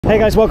Hey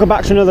guys, welcome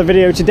back to another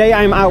video. Today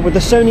I'm out with the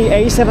Sony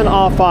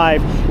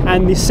a7R5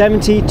 and the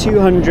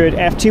 70-200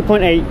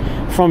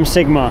 F2.8 from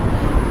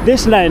Sigma.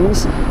 This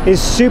lens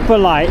is super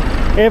light,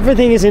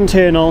 everything is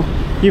internal,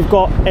 you've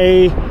got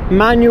a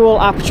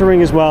manual aperture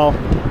ring as well,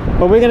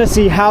 but we're going to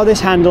see how this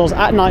handles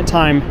at night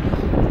time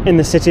in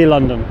the city of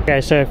London.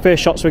 Okay, so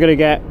first shots we're at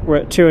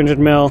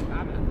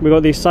 200mm. We've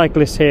got these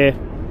cyclists here.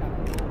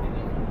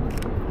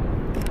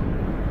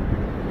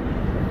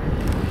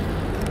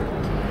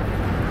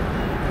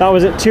 That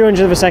was at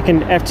 200th of a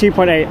second,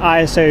 f2.8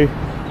 ISO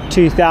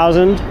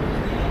 2000.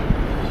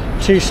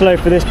 Too slow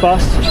for this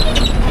bus.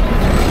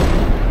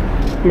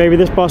 Maybe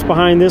this bus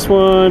behind this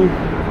one.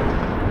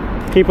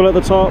 People at the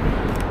top.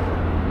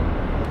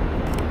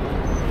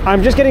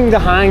 I'm just getting the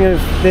hang of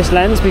this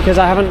lens because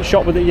I haven't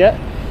shot with it yet.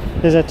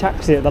 There's a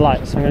taxi at the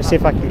light, so I'm going to see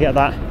if I can get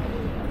that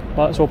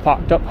while it's all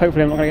parked up.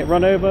 Hopefully I'm not going to get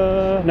run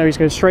over. No, he's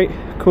going straight.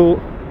 Cool.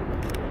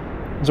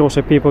 There's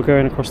also people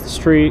going across the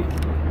street.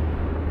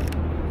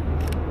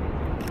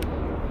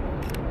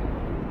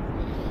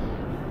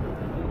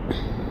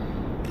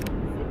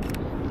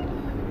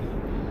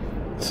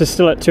 So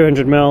still at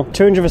 200mm,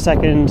 200 of a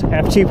second,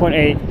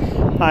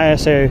 f2.8,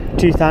 ISO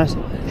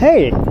 2000.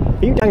 Hey,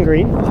 are you Dan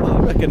Green?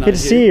 Good to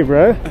see you,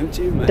 bro. And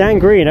you, mate. Dan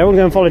Green. Everyone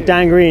go and follow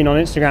Dan Green on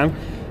Instagram.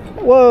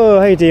 Whoa,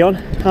 hey Dion,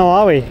 how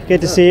are we?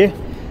 Good to see you.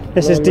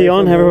 This is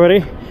Dion,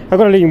 everybody. I've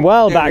got to lean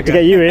well back to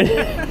get you in.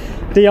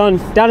 Dion,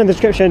 down in the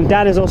description.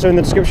 Dan is also in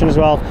the description as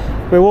well.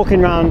 We're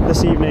walking around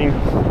this evening,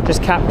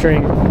 just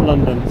capturing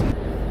London.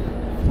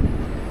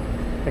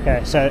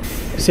 Okay, so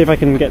see if I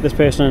can get this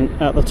person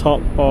at the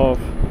top of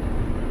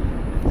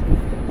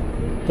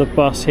the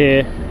bus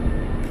here.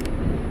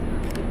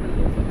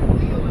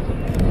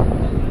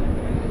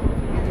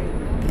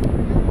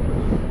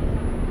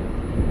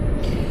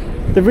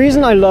 The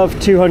reason I love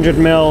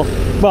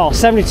 200mm, well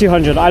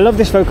 70-200, I love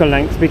this focal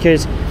length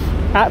because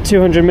at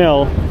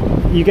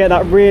 200mm you get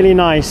that really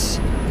nice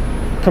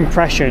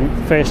compression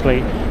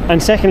firstly,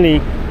 and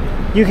secondly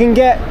you can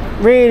get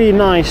really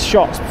nice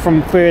shots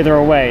from further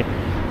away.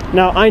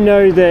 Now I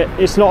know that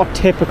it's not a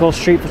typical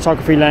street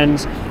photography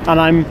lens and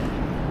I'm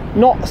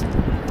not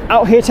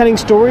out here telling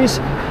stories,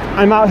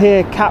 I'm out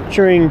here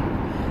capturing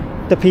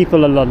the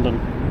people of London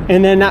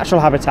in their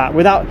natural habitat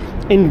without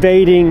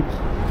invading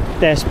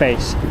their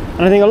space.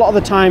 And I think a lot of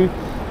the time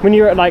when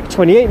you're at like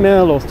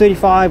 28mm or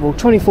 35 or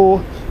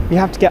 24, you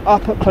have to get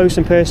up close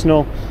and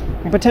personal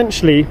and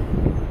potentially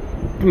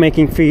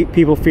making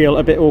people feel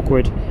a bit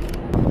awkward.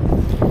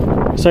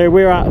 So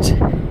we're at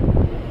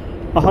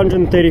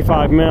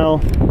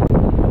 135mm.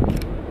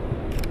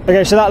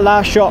 Okay, so that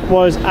last shot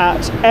was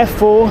at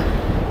f4,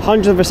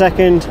 100th of a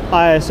second,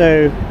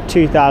 ISO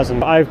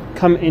 2000. I've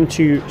come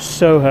into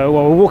Soho,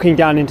 well we're walking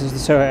down into the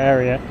Soho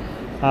area,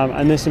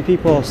 and there's some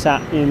people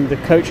sat in the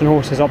coach and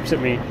horses opposite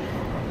me,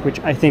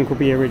 which I think will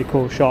be a really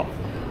cool shot.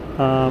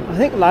 I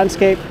think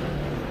landscape,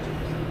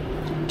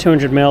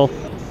 200mm.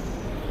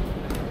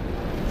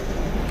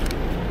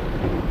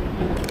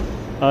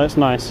 Oh, that's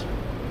nice.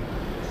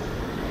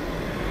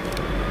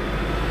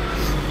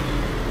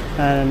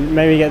 And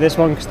maybe get this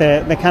one because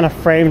they're kind of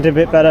framed a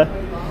bit better.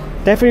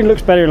 Definitely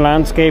looks better in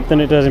landscape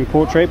than it does in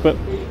portrait, but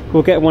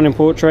we'll get one in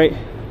portrait.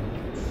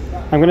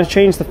 I'm going to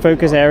change the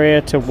focus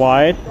area to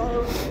wide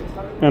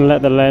and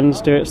let the lens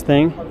do its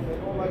thing.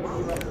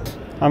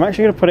 I'm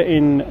actually going to put it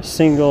in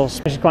singles,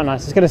 which is quite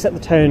nice. It's going to set the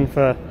tone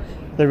for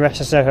the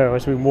rest of Soho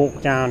as we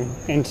walk down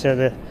into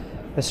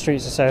the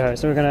streets of Soho.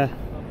 So we're going to,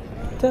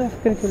 I don't know if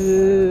we're going to go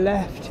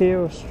left here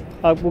or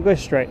we'll go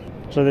straight.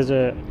 So there's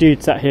a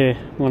dude sat here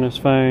on his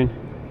phone.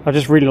 I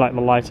just really like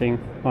the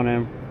lighting on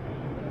him.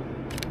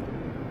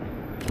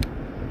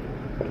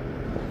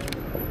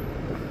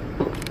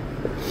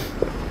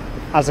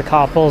 As a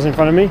car pulls in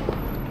front of me.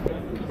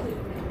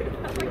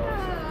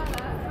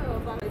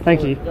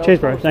 Thank you. Cheers,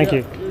 bro. Thank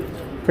you.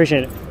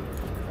 Appreciate it.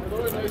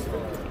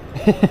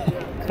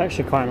 It's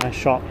actually quite a nice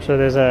shot. So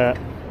there's a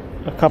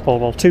couple,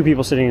 well, two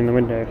people sitting in the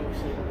window,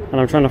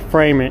 and I'm trying to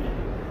frame it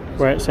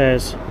where it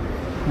says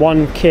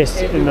one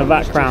kiss in the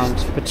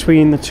background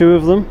between the two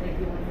of them.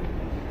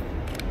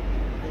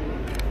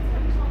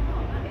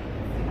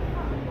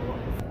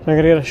 So I'm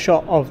going to get a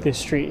shot of this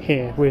street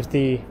here with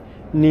the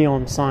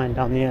neon sign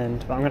down the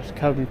end, but I'm going to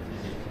come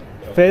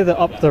further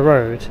up the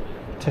road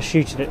to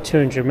shoot it at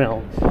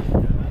 200mm.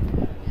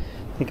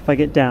 I think if I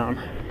get down,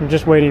 I'm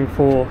just waiting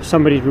for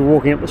somebody to be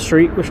walking up the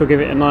street, which will give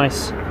it a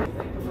nice,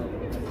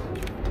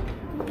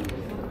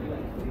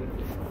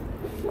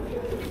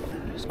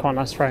 it's quite a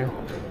nice frame.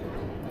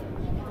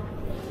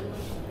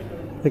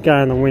 The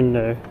guy in the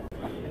window,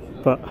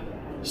 but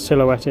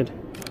silhouetted.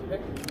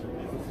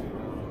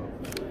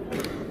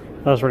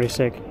 That was really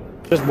sick.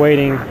 Just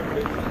waiting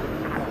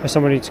for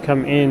somebody to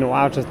come in or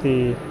out of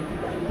the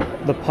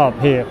pub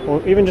here,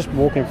 or even just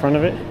walk in front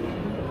of it.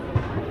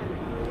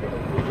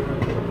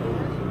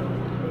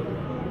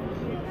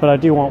 But I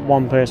do want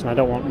one person, I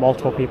don't want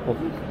multiple people.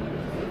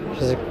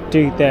 There's a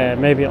dude there,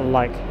 maybe it'll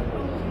like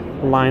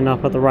line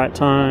up at the right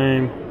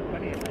time.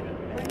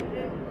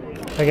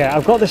 Okay,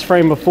 I've got this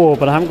frame before,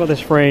 but I haven't got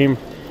this frame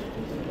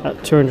at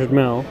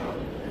 200mm.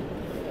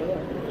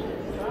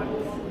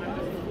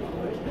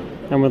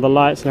 And with the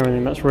lights and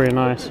everything, that's really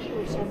nice.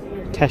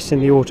 Testing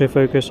the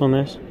autofocus on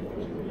this.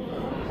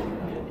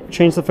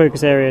 Change the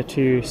focus area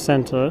to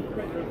center.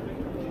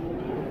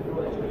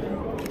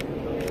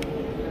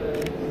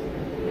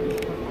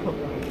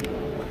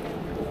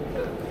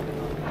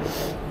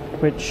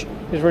 Which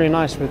is really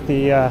nice with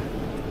the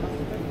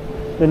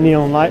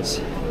neon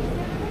lights.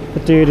 The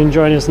dude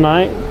enjoying his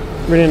night,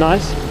 really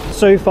nice.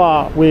 So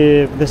far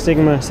with the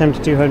Sigma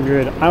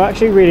 70-200, I'm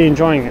actually really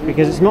enjoying it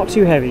because it's not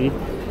too heavy,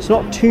 it's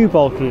not too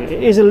bulky,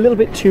 it is a little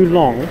bit too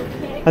long.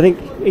 I think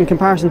in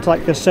comparison to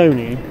like the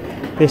Sony,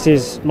 this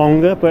is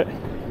longer, but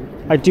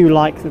I do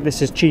like that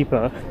this is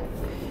cheaper.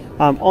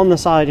 On the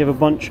side you have a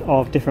bunch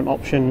of different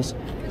options,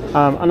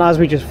 and as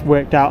we just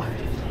worked out,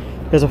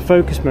 there's a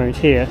focus mode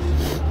here.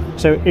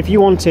 So if you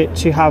want it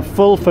to have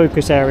full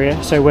focus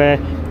area, so where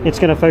it's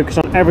going to focus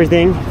on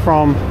everything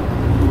from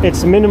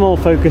its minimal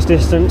focus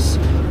distance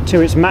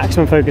to its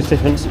maximum focus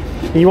distance,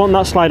 you want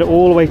that slider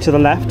all the way to the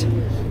left.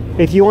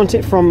 If you want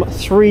it from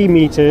 3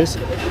 meters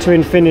to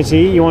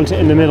infinity, you want it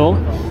in the middle.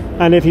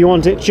 And if you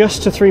want it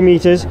just to 3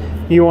 meters,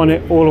 you want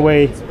it all the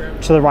way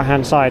to the right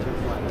hand side.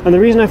 And the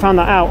reason I found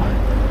that out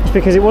is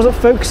because it wasn't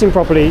focusing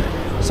properly,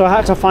 so I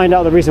had to find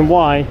out the reason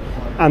why,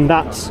 and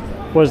that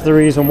was the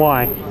reason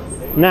why.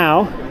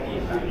 Now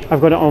I've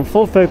got it on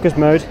full focus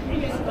mode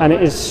and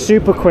it is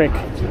super quick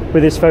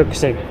with its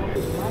focusing.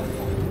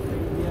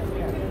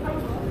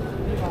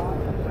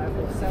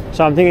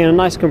 So I'm thinking a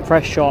nice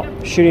compressed shot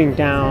shooting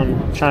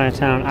down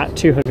Chinatown at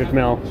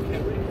 200mm.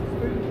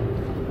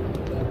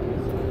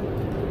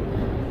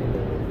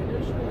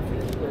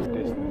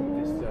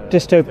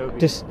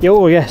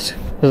 Oh yes,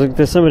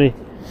 there's somebody.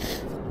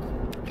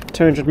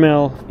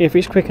 200mm, if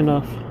it's quick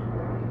enough.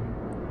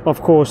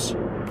 Of course.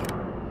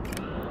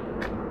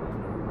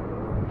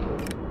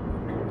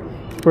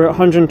 We're at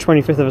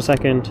 125th of a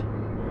second.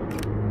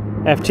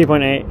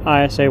 F2.8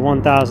 ISO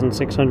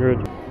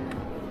 1600.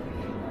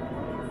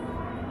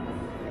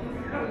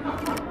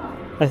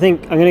 I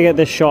think I'm going to get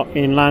this shot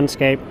in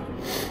landscape.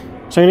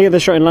 So I'm going to get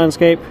this shot in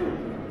landscape.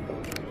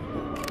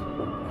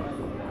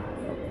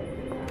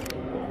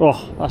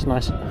 Oh, that's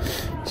nice.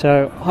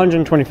 So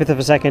 125th of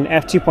a second,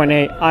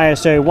 F2.8,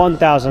 ISO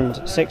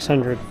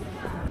 1600.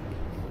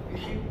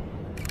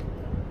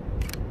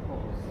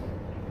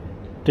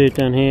 Do it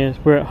down here.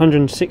 We're at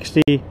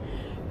 160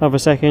 of a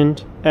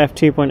second,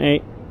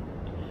 F2.8,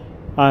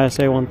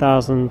 ISO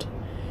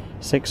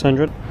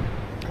 1600.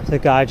 The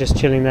guy just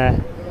chilling there,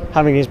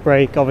 having his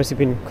break. Obviously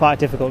been quite a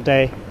difficult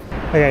day.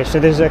 Okay, so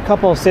there's a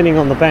couple sitting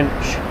on the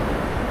bench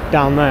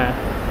down there,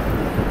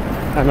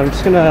 and I'm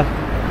just gonna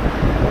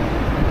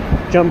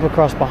jump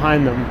across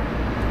behind them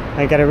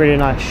and get a really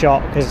nice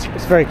shot, because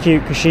it's very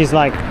cute, because she's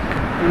like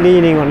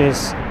leaning on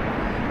his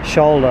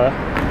shoulder,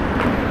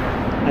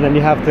 and then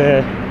you have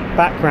the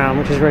background,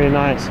 which is really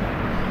nice.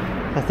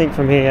 I think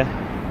from here,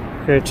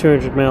 go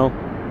 200mm.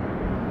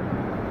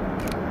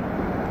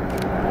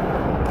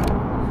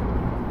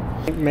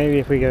 I think maybe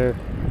if we go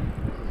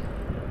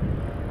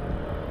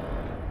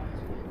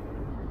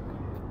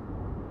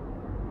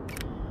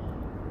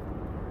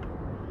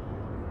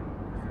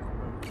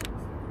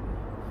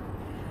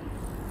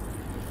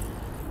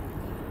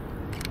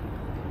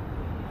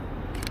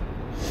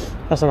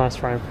that's a nice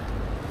frame.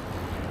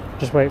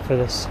 Just wait for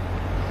this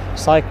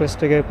cyclist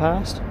to go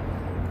past.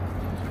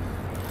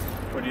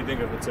 What do you think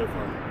of it so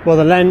far? Well,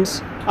 the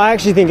lens, I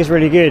actually think it's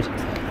really good.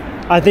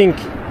 I think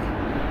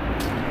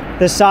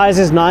the size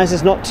is nice.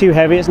 It's not too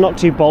heavy, it's not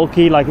too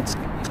bulky, like it's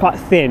quite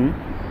thin.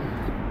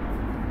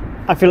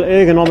 I feel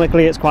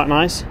ergonomically it's quite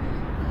nice,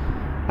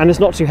 and it's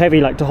not too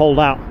heavy like to hold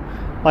out.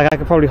 Like I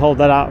could probably hold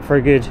that out for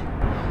a good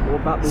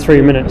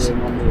 3 minutes.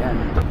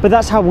 But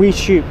that's how we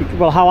shoot,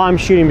 well, how I'm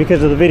shooting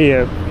because of the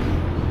video.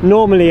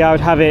 Normally I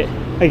would have it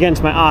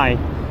against my eye,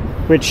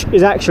 which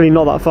is actually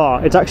not that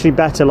far. It's actually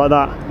better like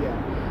that.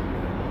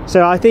 Yeah.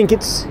 So I think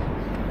it's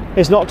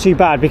not too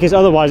bad, because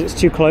otherwise it's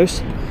too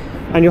close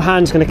and your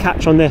hand's going to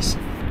catch on this.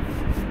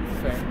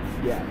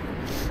 Yeah.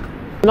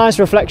 A nice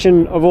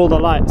reflection of all the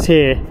lights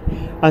here.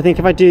 I think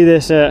if I do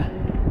this at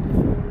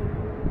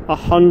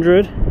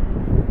 100,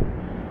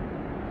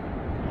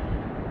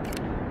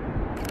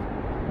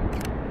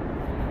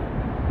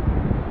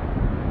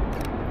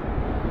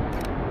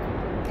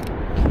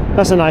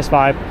 that's a nice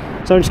vibe.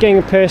 So I'm just getting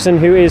a person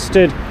who is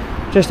stood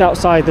just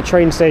outside the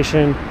train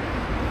station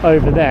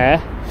over there.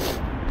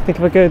 I think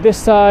if I go this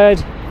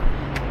side,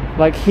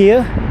 like here,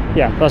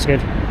 yeah, that's good.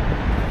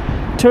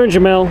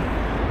 200mm,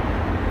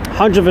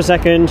 100 of a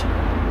second,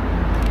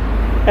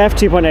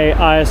 F2.8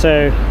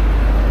 ISO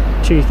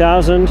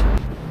 2000.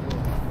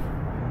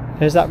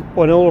 Is that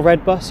an all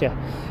red bus? Yeah.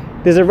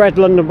 There's a red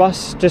London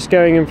bus just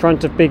going in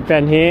front of Big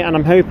Ben here, and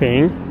I'm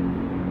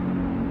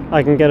hoping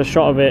I can get a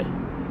shot of it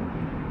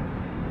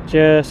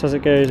just as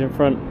it goes in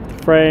front of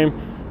the frame.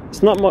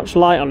 It's not much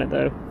light on it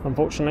though,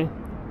 unfortunately.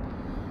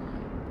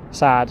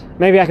 Sad.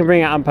 Maybe I can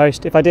bring it out and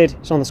post. If I did,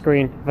 it's on the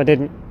screen. If I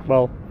didn't,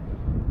 well,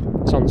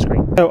 it's on the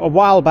screen. So a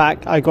while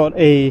back I got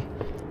a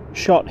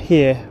shot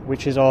here,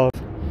 which is of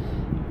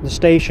the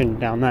station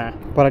down there,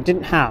 but I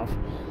didn't have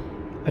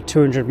a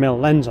 200mm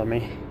lens on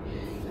me.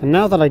 And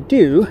now that I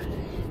do,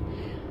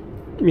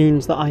 it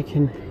means that I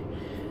can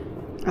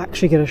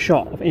actually get a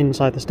shot of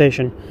inside the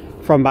station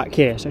from back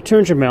here. So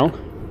 200mm,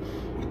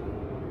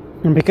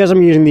 and because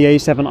I'm using the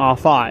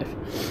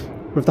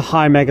A7R5 with the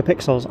high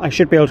megapixels, I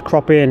should be able to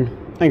crop in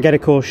and get a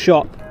cool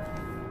shot.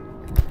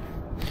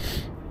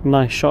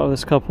 Nice shot of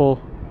this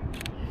couple,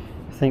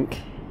 I think.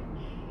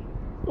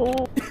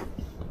 Oh,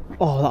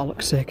 oh, that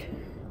looks sick.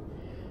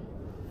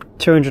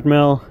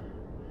 200mm.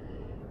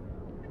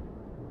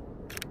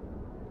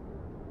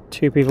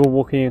 Two people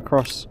walking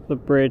across the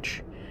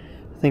bridge.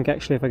 I think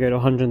actually if I go to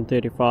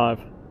 135,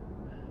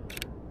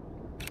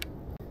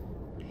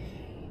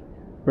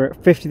 we're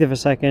at 50th of a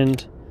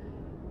second,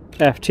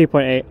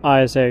 f2.8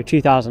 ISO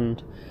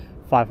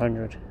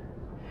 2500.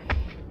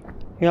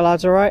 You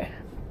lads alright?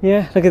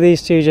 Yeah, look at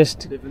these two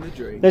just living the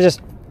dream. They're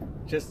just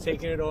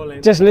taking it all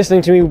in. Just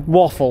listening to me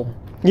waffle.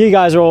 You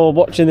guys are all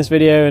watching this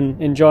video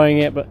and enjoying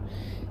it, but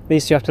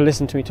these two have to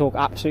listen to me talk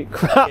absolute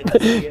crap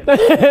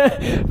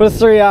for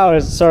 3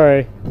 hours.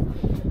 Sorry.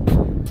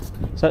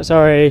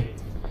 Sorry.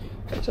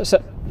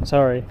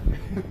 Sorry.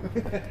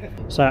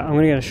 So I'm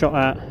gonna get a shot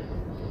at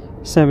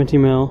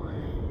 70mm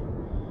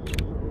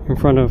in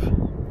front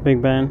of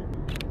Big Ben.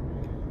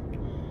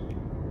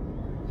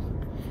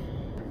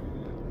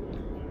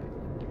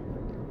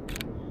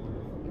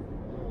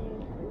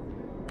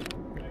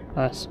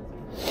 Nice.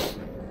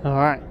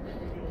 Alright.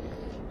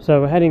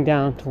 So we're heading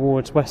down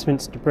towards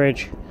Westminster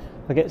Bridge.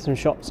 I'll get some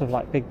shots of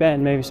like Big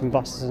Ben, maybe some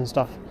buses and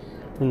stuff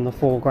in the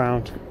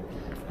foreground.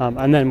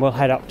 And then we'll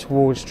head up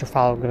towards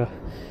Trafalgar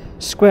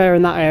Square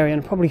in that area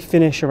and probably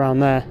finish around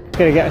there.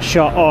 Gonna get a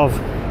shot of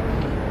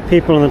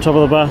people on the top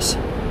of the bus.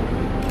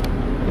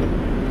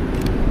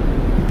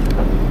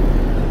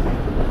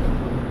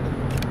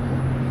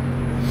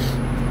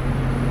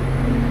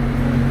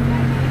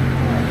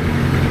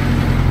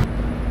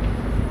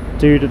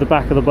 Dude at the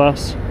back of the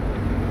bus.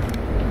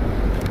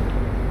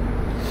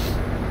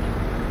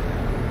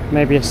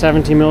 Maybe a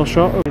 70mm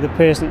shot of the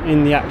person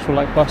in the actual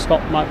like bus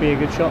stop might be a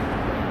good shot.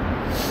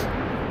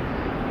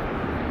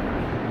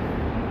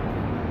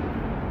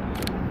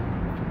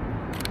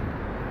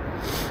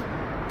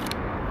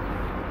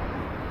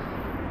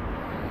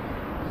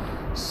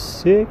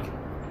 Sick.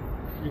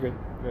 You're good.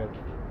 Good.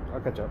 I'll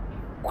catch up.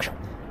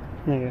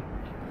 There you go.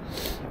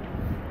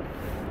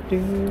 Do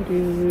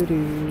do do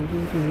do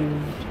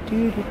do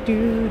do do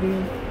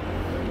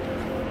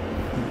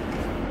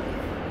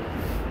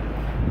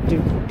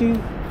do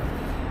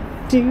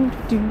do do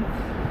do.